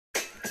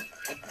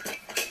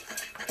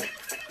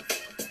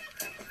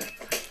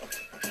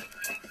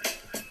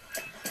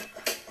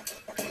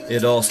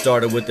It all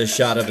started with a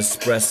shot of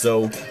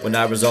espresso when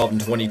I resolved in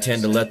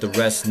 2010 to let the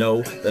rest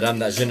know that I'm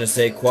that je ne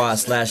sais quoi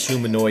 /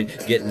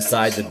 humanoid. Get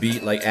inside the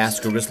beat like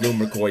asterisk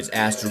lumercoids,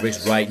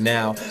 asterisk right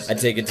now. I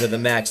take it to the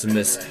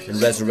maximus and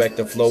resurrect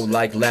the flow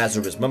like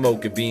Lazarus. My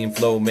mocha bean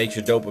flow makes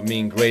your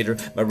dopamine greater.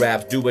 My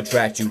raps do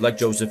attract you like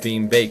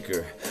Josephine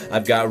Baker.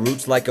 I've got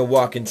roots like a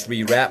walking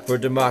tree, rap for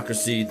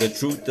democracy. The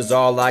truth is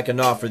all I can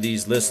offer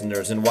these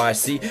listeners. And why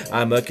see,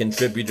 I'm a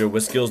contributor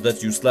with skills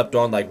that you slept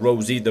on like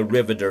Rosie the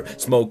Riveter.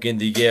 Smoke in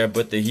the air,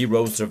 but the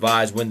hero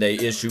survives when they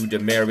issue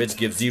demerits.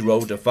 Give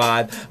 0 to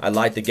 5. I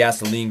light the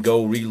gasoline,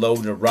 go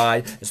reload and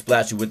ride and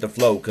splash you with the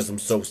flow, cause I'm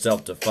so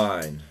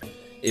self-defined.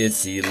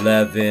 It's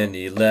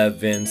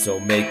 11:11, so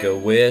make a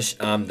wish.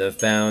 I'm the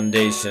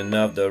foundation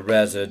of the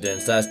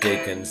residence. I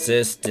stay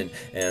consistent,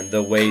 and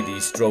the way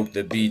these stroke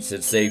the beats,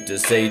 it's safe to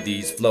say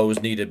these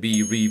flows need to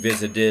be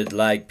revisited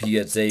like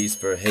PSAs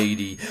for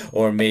Haiti,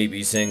 or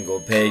maybe single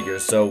payer.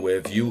 So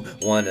if you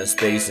wanna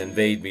space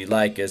invade me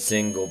like a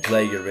single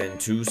player in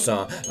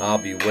Tucson, I'll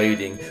be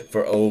waiting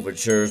for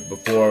overtures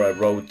before I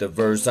wrote the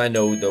verse. I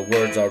know the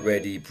words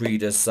already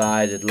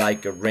pre-decided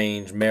like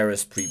arranged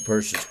Maris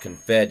pre-purchased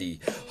confetti.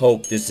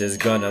 Hope this is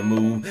gonna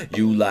move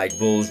you like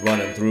bulls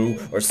running through,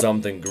 or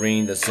something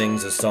green that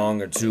sings a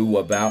song or two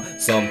about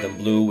something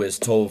blue. Is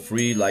toll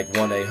free like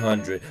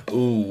 1-800.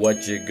 Ooh,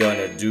 what you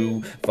gonna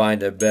do?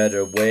 Find a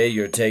better way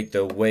or take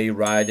the way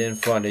right in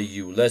front of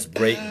you? Let's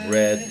break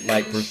bread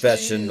like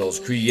professionals,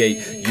 create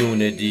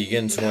unity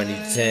in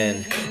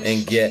 2010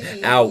 and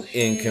get out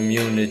in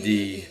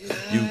community.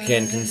 You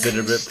can consider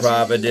it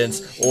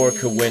providence or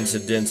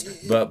coincidence,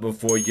 but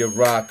before you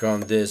rock on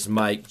this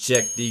mic,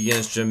 check the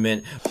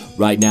instrument.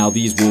 Right now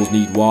these wolves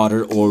need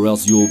water, or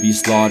else you'll be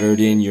slaughtered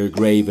in your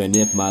grave. And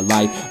if my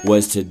life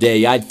was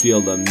today, I'd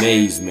feel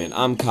amazement.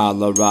 I'm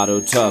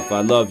Colorado tough,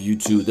 I love you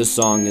too. The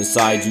song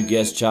inside you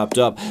gets chopped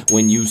up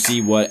when you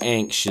see what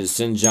Anxious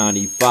and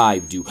Jonny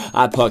 5 do.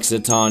 I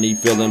Puxatawny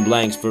filling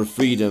blanks for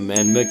freedom,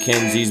 and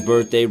Mackenzie's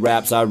birthday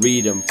raps, I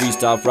read them.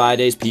 Freestyle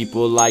Fridays,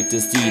 people like to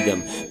see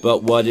them.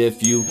 But what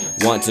if you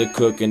want to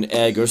cook an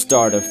egg or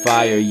start a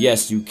fire?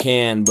 Yes you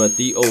can, but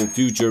the old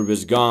future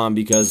is gone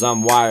because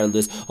I'm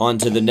wireless. On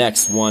to the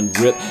next one.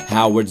 Rip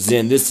Howard's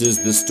in. This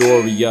is the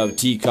story of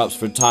teacups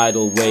for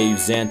tidal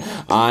waves, and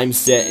I'm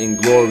setting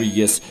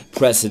glorious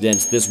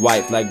precedents. This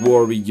white flag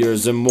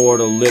warrior's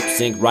immortal lip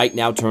sync right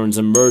now turns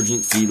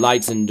emergency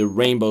lights into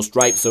rainbow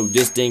stripes so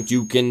distinct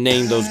you can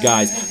name those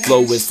guys.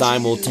 Flow is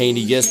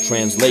simultaneous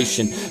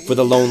translation for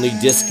the lonely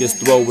discus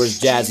throwers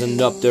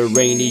jazzing up their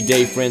rainy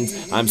day friends.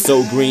 I'm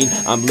so green,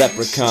 I'm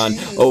leprechaun.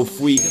 Oh,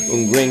 fui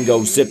un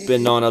gringo,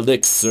 sipping on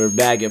elixir.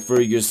 Bag it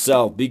for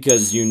yourself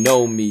because you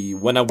know me.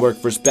 When I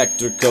work for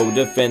Specterco,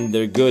 defend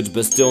their goods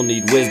but still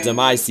need wisdom.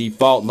 I see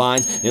fault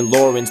lines in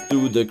Lawrence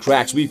through the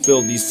cracks. We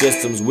fill these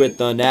systems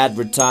with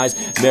unadvertised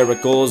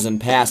miracles and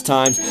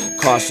pastimes.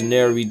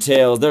 Cautionary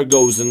tales, there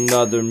goes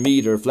another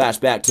meter.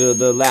 Flashback to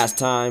the last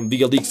time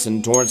via leaks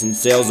and torrents and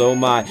sales. Oh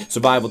my,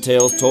 survival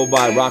tales told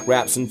by rock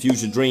raps and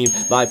future dream.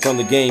 Live from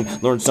the game,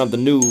 learn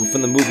something new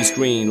from the movie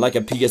screen like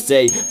a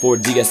PSA for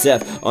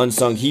DSF.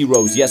 Unsung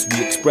heroes, yes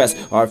we express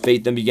our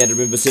faith and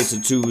meander in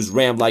vicissitudes.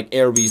 Ram like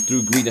Aries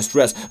through greed and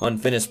stress.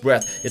 Unfinished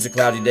breath, it's a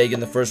cloudy day in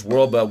the first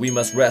world, but we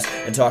must rest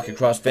and talk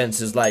across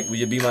fences like, will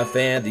you be my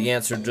fan? The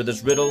answer to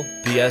this riddle,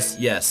 P.S.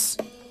 yes.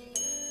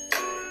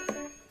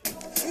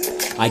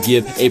 I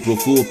give April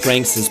Fool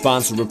pranks and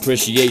sponsor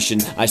appreciation.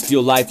 I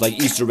steal life like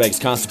Easter eggs,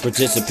 constant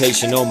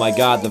participation. Oh my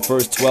god, the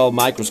first 12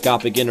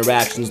 microscopic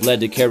interactions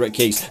led to carrot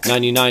cakes,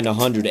 99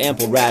 100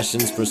 ample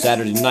rations for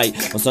Saturday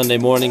night. On Sunday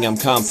morning I'm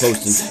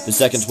composting the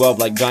second 12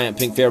 like giant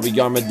pink fairy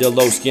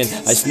armadillo skin.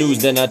 I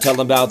snooze, then I tell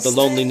them about the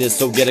loneliness,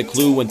 so get a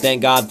clue and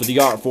thank God for the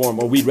art form.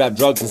 Or we'd rap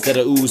drugs instead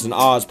of oohs and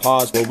ahs.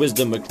 Pause for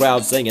wisdom, a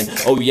crowd singing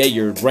oh yeah,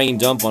 your brain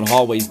dump on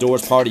hallways,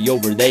 doors, party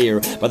over there.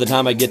 By the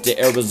time I get to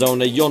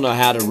Arizona, you'll know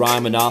how to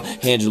rhyme, and I'll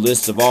hand you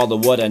lists of all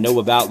of what I know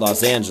about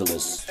Los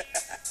Angeles.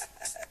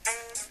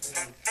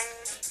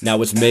 Now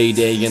it's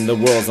Mayday and the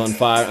world's on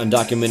fire.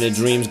 Undocumented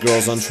dreams,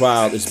 girls on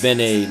trial. It's been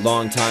a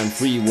long time,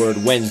 free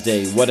word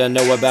Wednesday. What I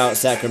know about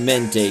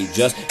Sacramento,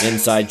 just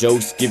inside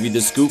jokes. Give you the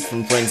scoop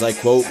from friends I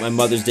quote. My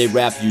Mother's Day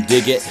rap, you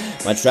dig it.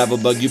 My travel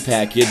bug, you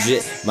package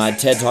it. My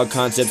TED Talk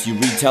concepts, you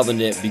retelling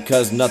it.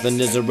 Because nothing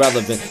is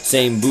irrelevant.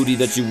 Same booty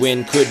that you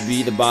win could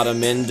be the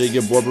bottom end of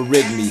your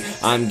Borborygmi.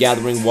 I'm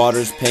gathering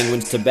waters,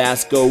 penguins,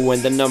 Tabasco,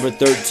 and the number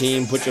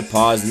 13. Put your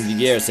paws in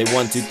the air, say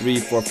 1, 2, 3,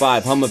 4,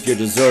 5. Hum if you're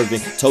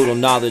deserving. Total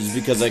knowledge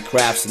because I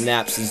craft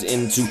synapses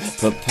into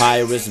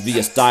papyrus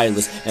via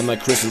stylus, and my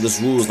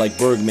chrysalis rules like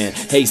Bergman.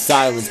 Hey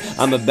silence,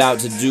 I'm about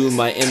to do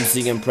my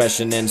MC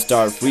impression and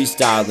start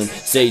freestyling.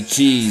 Say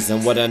cheese,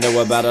 and what I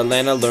know about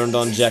Atlanta learned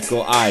on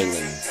Jekyll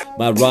Island.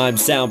 My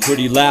rhymes sound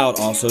pretty loud,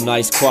 also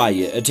nice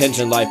quiet.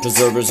 Attention life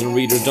preservers and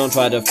readers, don't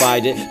try to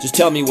fight it. Just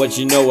tell me what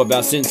you know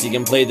about Cincy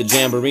and play the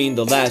jamboree.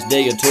 The last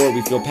day of tour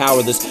we feel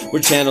powerless. We're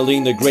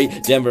channeling the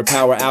great Denver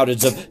power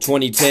outage of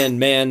 2010.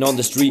 Man on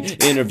the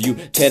street interview,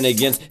 10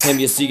 against him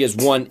you see is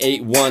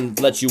 181.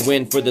 Let you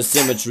win for the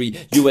symmetry.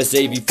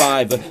 USA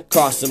V5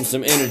 cost them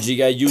some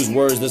energy. I use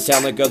words that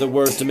sound like other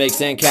words to make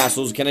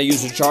sandcastles. Can I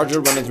use a charger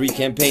running 3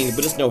 campaigns?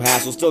 But it's no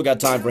hassle, still got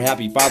time for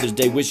happy Father's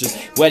Day wishes,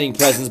 wedding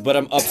presents. But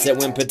I'm upset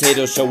when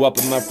potatoes show up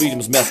and my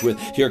freedom's messed with.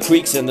 Hear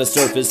creaks in the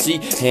surface, see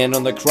hand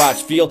on the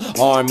crotch, feel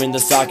arm in the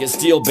socket,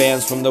 steel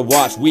bands from the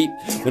watch, weep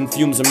when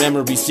fumes of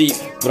memory seep.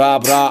 Bra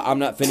bra, I'm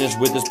not finished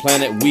with this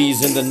planet.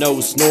 Wheeze in the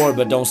nose, snore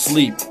but don't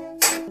sleep.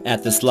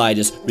 At the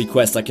slightest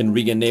request I can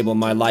re-enable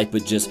my life,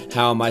 but just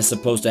how am I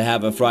supposed to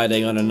have a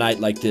Friday on a night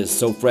like this?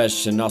 So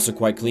fresh and also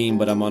quite clean,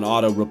 but I'm on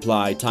auto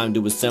reply. Time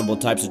to assemble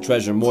types of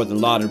treasure more than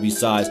lottery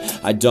size.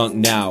 I dunk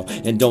now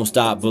and don't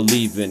stop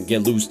believing.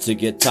 Get loose to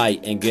get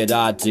tight and get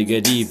odd to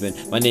get even.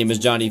 My name is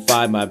Jonny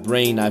 5, my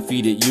brain I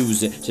feed it,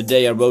 use it.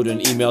 Today I wrote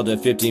an email to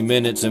 50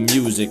 minutes of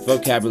music.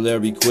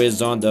 Vocabulary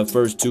quiz on the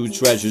first 2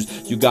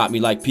 treasures. You got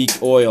me like peak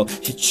oil,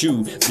 hit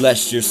you,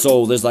 bless your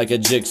soul. Is like a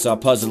jigsaw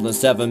puzzle in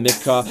 7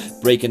 Mikka.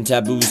 Breaking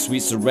taboos,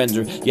 sweet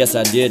surrender. Yes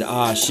I did,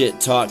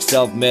 shit talk,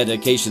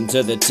 self-medication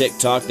to the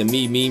TikTok. The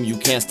me meme, you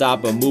can't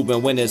stop a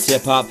movement when it's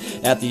hip-hop.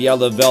 At the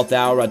eleventh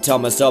hour I tell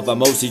myself I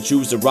mostly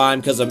choose to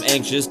rhyme cause I'm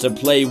anxious to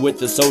play with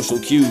the social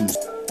cues.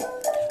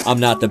 I'm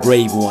not the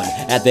brave one.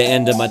 At the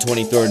end of my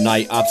 23rd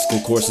night, obstacle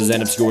courses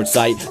and obscured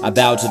sight, I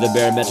bowed to the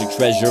barometric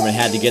treasure and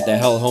had to get the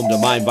hell home to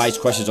mind vice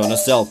crushes on a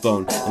cell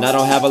phone. And I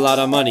don't have a lot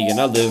of money and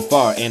I live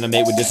far,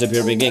 animate with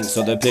disappearing ink.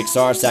 So the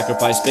Pixar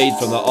sacrifice fades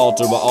from the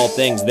altar while all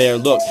things there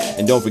look.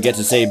 And don't forget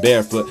to say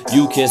barefoot.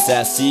 You kiss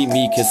ass see,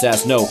 me kiss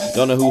ass no.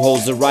 Don't know who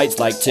holds the rights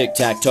like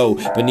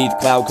tic-tac-toe. Beneath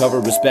cloud cover,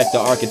 respect the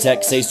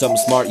architect. Say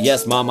something smart,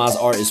 yes, mama's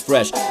art is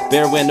fresh.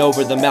 Bear win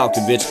over the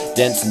Malkovich.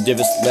 Dents and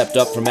divots leapt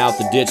up from out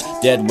the ditch.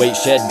 Dead weight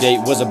shed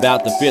date was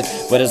about the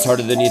 5th, but it's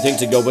harder than you think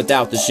to go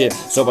without the shit.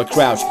 So I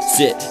crouch,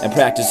 sit, and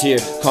practice here.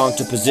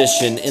 Conquer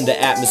position in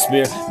the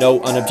atmosphere. No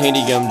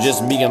unobtainium,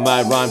 just me and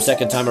my rhyme.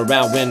 Second time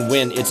around,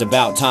 win-win, it's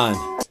about time.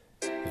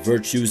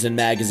 Virtues in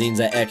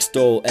magazines I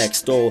extol.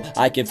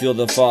 I can feel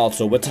the fall,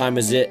 so what time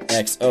is it?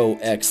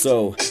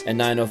 XOXO. At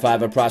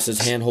 9:05 I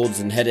process handholds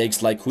and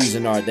headaches like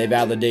Cuisinart. They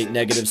validate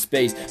negative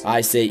space.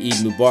 I say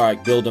Eid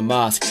Mubarak, build a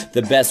mosque.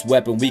 The best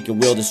weapon we can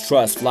wield is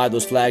trust. Fly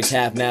those flags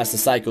half-mast, the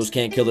psychos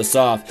can't kill us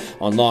off.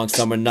 On long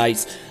summer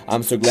nights,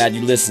 I'm so glad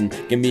you listen.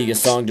 Give me a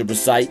song to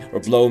recite, or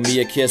blow me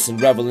a kiss and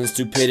revel in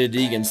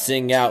stupidity and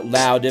sing out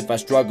loud. If I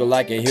struggle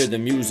I can hear the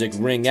music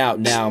ring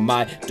out now.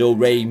 My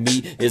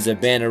do-re-mi is a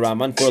banner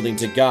I'm unfurling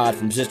to God.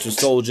 From Sister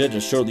Soldier to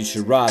Shirley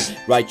Sherrod,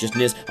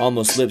 righteousness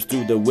almost slips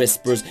through the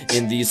whispers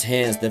in these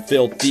hands. The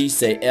filthy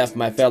say F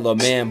my fellow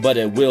man, but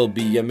it will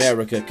be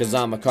America, cause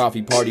I'm a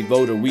coffee party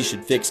voter. We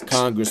should fix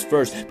Congress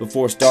first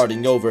before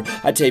starting over.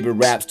 I tailor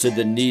raps to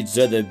the needs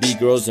of the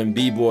B-girls and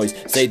B-boys.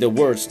 Say the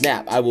word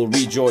snap, I will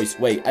rejoice.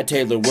 Wait, I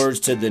tailor words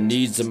to the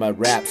needs of my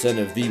raps and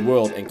of the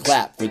world, and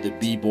clap for the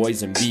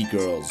B-boys and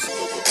B-girls.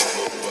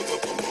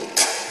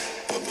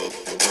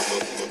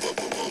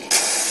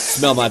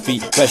 Smell my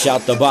feet, fresh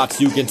out the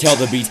box, you can tell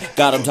the beats.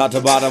 Got 'em top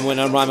to bottom when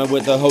I'm rhyming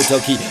with a hotel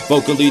key.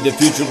 Vocally the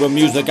future of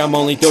music, I'm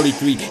only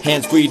 33.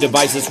 Hands-free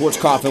devices, Schwartz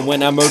coffin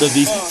when I murder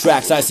these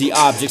tracks. I see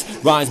objects,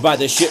 rhymes by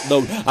the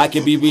shitload. I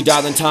could be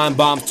redialing time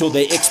bombs till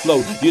they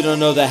explode. You don't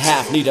know the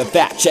half, need a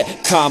fact check,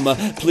 comma.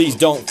 Please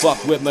don't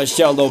fuck with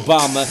Michelle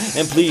Obama.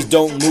 And please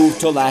don't move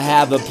till I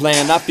have a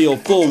plan. I feel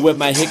full with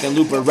my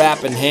Hickenlooper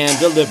rap in hand.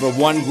 Deliver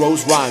one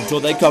gross rhyme till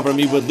they cover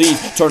me with leaves.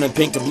 Turning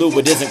pink to blue,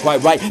 it isn't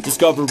quite right.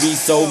 Discovery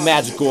so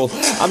magical.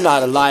 I'm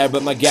not a liar,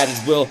 but my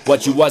gadgets will.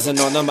 What you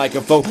wasn't on the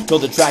microphone till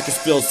the track is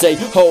filled. Say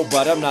ho,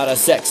 but I'm not a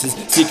sexist.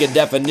 Seeking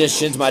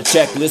definitions, my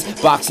checklist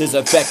boxes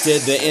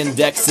affected the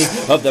indexes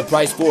of the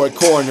price for a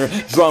corner.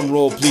 Drum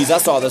roll, please. I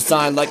saw the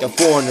sign like a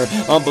foreigner.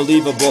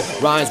 Unbelievable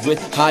rhymes with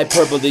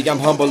hyperbole. I'm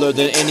humbler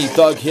than any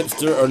thug,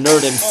 hipster, or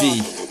nerd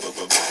MC.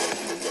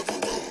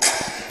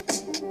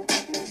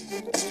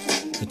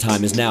 The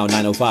time is now,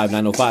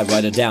 9:05,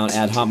 write it down.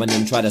 Ad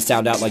hominem, try to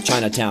sound out like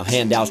Chinatown.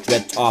 Hand out,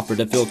 stretched, offer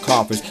to fill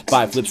coffers.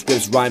 5 flip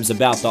scripts, rhymes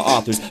about the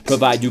authors.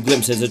 Provide you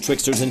glimpses of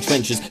tricksters and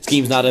trenches.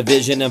 Schemes not a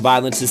vision and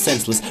violence is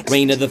senseless.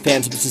 Reign of the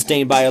phantom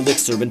sustained by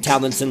elixir. And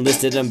talents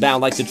enlisted and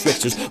bound like the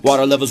tricksters.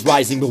 Water levels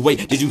rising, but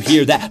wait, did you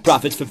hear that?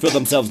 Profits fulfill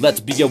themselves, let's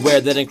be aware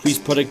that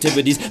increased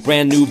productivity's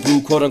brand new brew.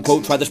 Quote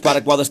unquote, try this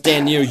product while they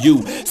stand near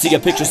you. See a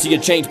picture, see a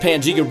change,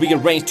 Pangea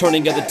rearrange.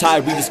 Turning of the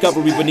tide,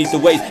 rediscovery beneath the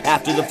waves.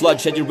 After the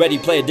flood, shed you ready,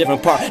 play a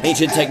different part.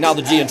 Ancient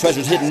technology and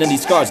treasures hidden in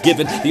these scars.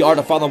 Given the art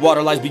of falling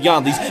water lies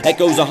beyond these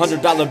echoes.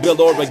 $100 bill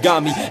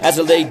origami. As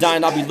I lay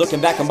dying, I'll be looking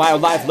back on my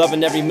life,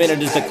 loving every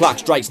minute as the clock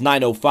strikes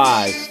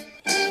 9:05.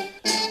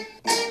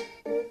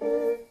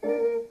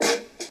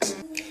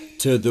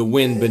 to the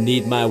wind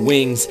beneath my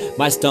wings,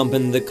 my stump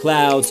in the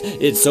clouds.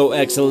 It's so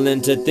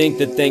excellent to think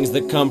the things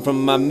that come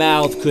from my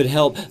mouth could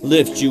help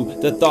lift you.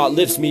 The thought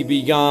lifts me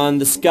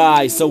beyond the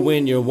sky. So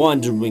when you're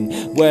wondering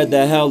where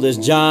the hell is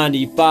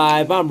Jonny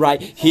 5, I'm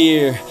right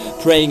here,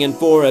 praying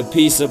for a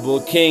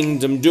peaceable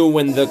kingdom,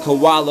 doing the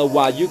koala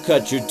while you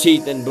cut your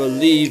teeth. And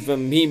believe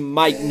him, he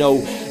might no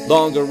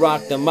longer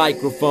rock the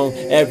microphone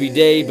every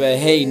day, but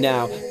hey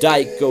now,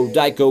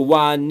 Daiko,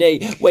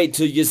 wane. Wait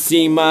till you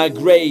see my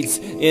grades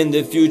in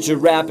the future,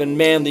 rapping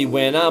manly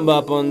when I'm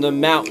up on the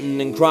mountain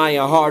and crying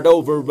hard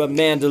over a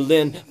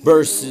mandolin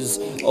versus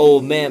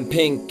old man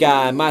pink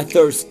eye. My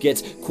thirst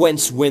gets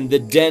quenched when the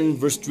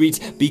Denver streets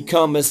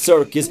become a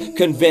circus,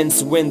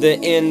 convinced when the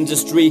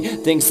industry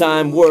thinks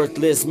I'm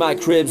worthless. My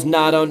crib's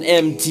not on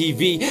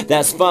MTV,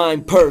 that's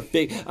fine,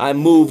 perfect. I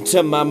move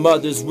to my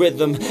mother's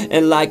rhythm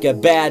and like a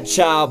bad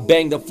child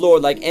bang the floor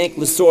like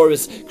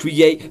Ankylosaurus.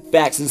 Create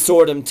facts and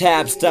sort them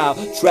tab style.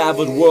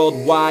 Traveled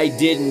worldwide,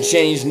 didn't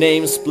change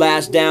names.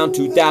 Splashed down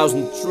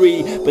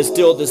 2003, but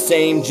still the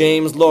same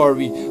James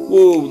Laurie.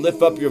 Woo,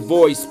 lift up your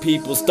voice,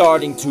 people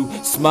starting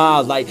to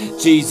smile like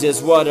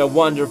Jesus, what a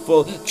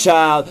wonderful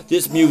child.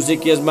 This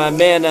music is my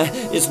manna,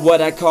 it's what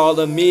I call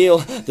a meal.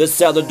 The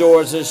cellar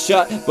doors are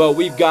shut, but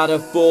we've got a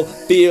full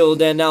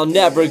field, and I'll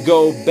never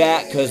go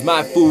back, cause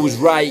my food's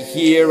right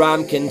here.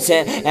 I'm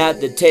content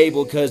at the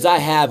table, cause I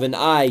have an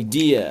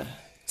idea.